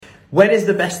When is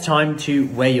the best time to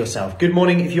weigh yourself? Good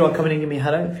morning. If you are coming in, give me a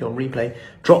hello. If you're on replay,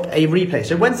 drop a replay.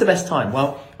 So when's the best time?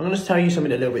 Well, I'm going to tell you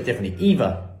something a little bit differently.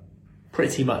 Either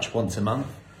pretty much once a month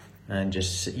and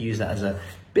just use that as a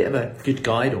bit of a good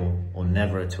guide, or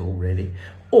never at all really,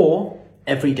 or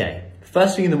every day.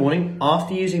 First thing in the morning,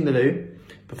 after using the loo,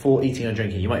 before eating or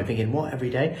drinking. You might be thinking, what,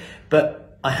 every day?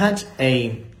 But I had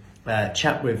a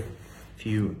chat with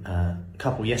a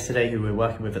couple yesterday who we're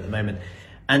working with at the moment.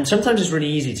 And sometimes it's really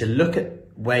easy to look at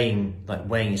weighing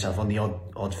yourself on the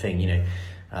odd thing. You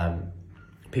know,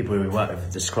 people who we work with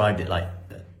have described it like,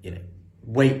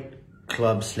 weight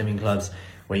clubs, slimming clubs,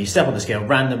 where you step on the scale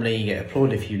randomly, you get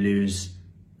applauded if you lose,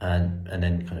 and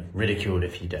then kind of ridiculed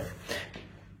if you don't.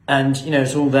 And,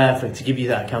 it's all there to give you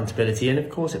that accountability. And of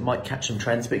course it might catch some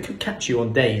trends, but it could catch you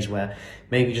on days where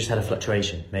maybe you just had a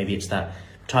fluctuation. Maybe it's that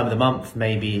time of the month,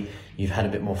 maybe you've had a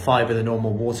bit more fibre than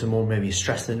normal, water more, maybe you're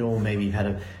stressed than normal, maybe you've had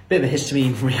a bit of a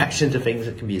histamine reaction to things.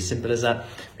 It can be as simple as that.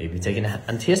 Maybe you've taken an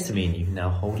antihistamine, you now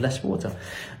hold less water.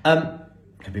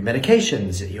 Could be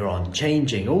medications that you're on,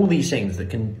 changing, all these things that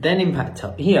can then impact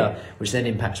up here, which then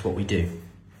impacts what we do.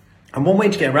 And one way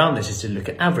to get around this is to look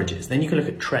at averages. Then you can look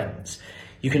at trends.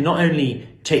 You can not only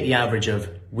take the average of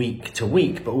week to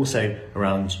week, but also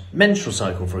around menstrual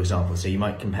cycle, for example. So you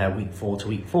might compare week 4 to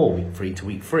week 4, week 3 to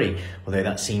week 3. Although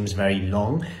that seems very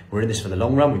long, we're in this for the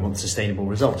long run. We want sustainable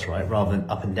results, right? Rather than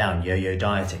up and down, yo-yo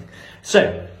dieting.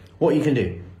 So what you can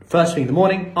do, first thing in the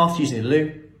morning, after using the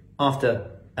loo,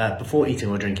 before eating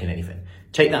or drinking anything,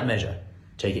 take that measure.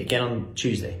 Take it again on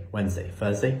Tuesday, Wednesday,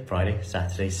 Thursday, Friday,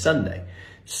 Saturday, Sunday.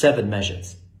 7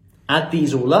 measures. Add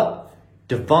these all up.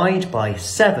 Divide by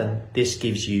 7, this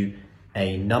gives you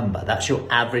a number. That's your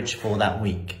average for that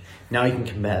week. Now you can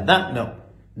compare that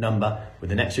number with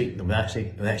the next week, the next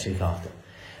week, the next week after.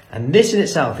 And this in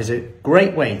itself is a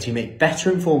great way to make better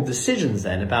informed decisions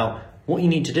then about what you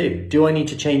need to do. Do I need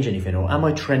to change anything, or am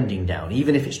I trending down,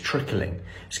 even if it's trickling?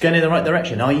 It's going in the right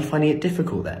direction. Are you finding it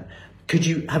difficult then?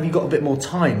 Have you got a bit more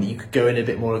time that you could go in a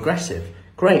bit more aggressive?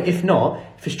 Great. If not,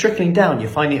 if it's trickling down, you're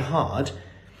finding it hard.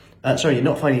 You're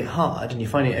not finding it hard and you're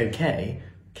finding it okay,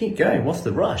 keep going. What's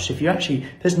the rush?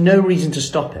 There's no reason to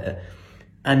stop it,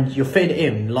 and you're fitting it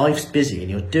in, life's busy and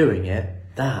you're doing it,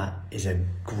 that is a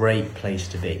great place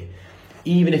to be.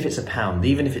 Even if it's a pound,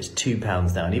 even if it's 2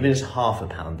 pounds down, even if it's half a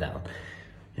pound down,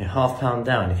 half pound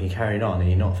down, if you're carrying on and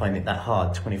you're not finding it that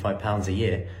hard, 25 pounds a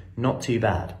year, not too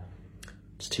bad.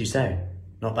 It's 2 stone,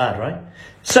 not bad, right?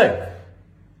 So,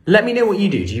 let me know what you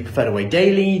do. Do you prefer to weigh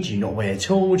daily? Do you not weigh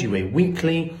at all? Do you weigh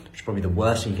weekly? Which is probably the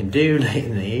worst thing you can do late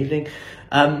in the evening.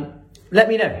 Let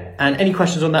me know. And any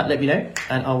questions on that, let me know.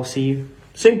 And I will see you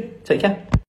soon. Take care.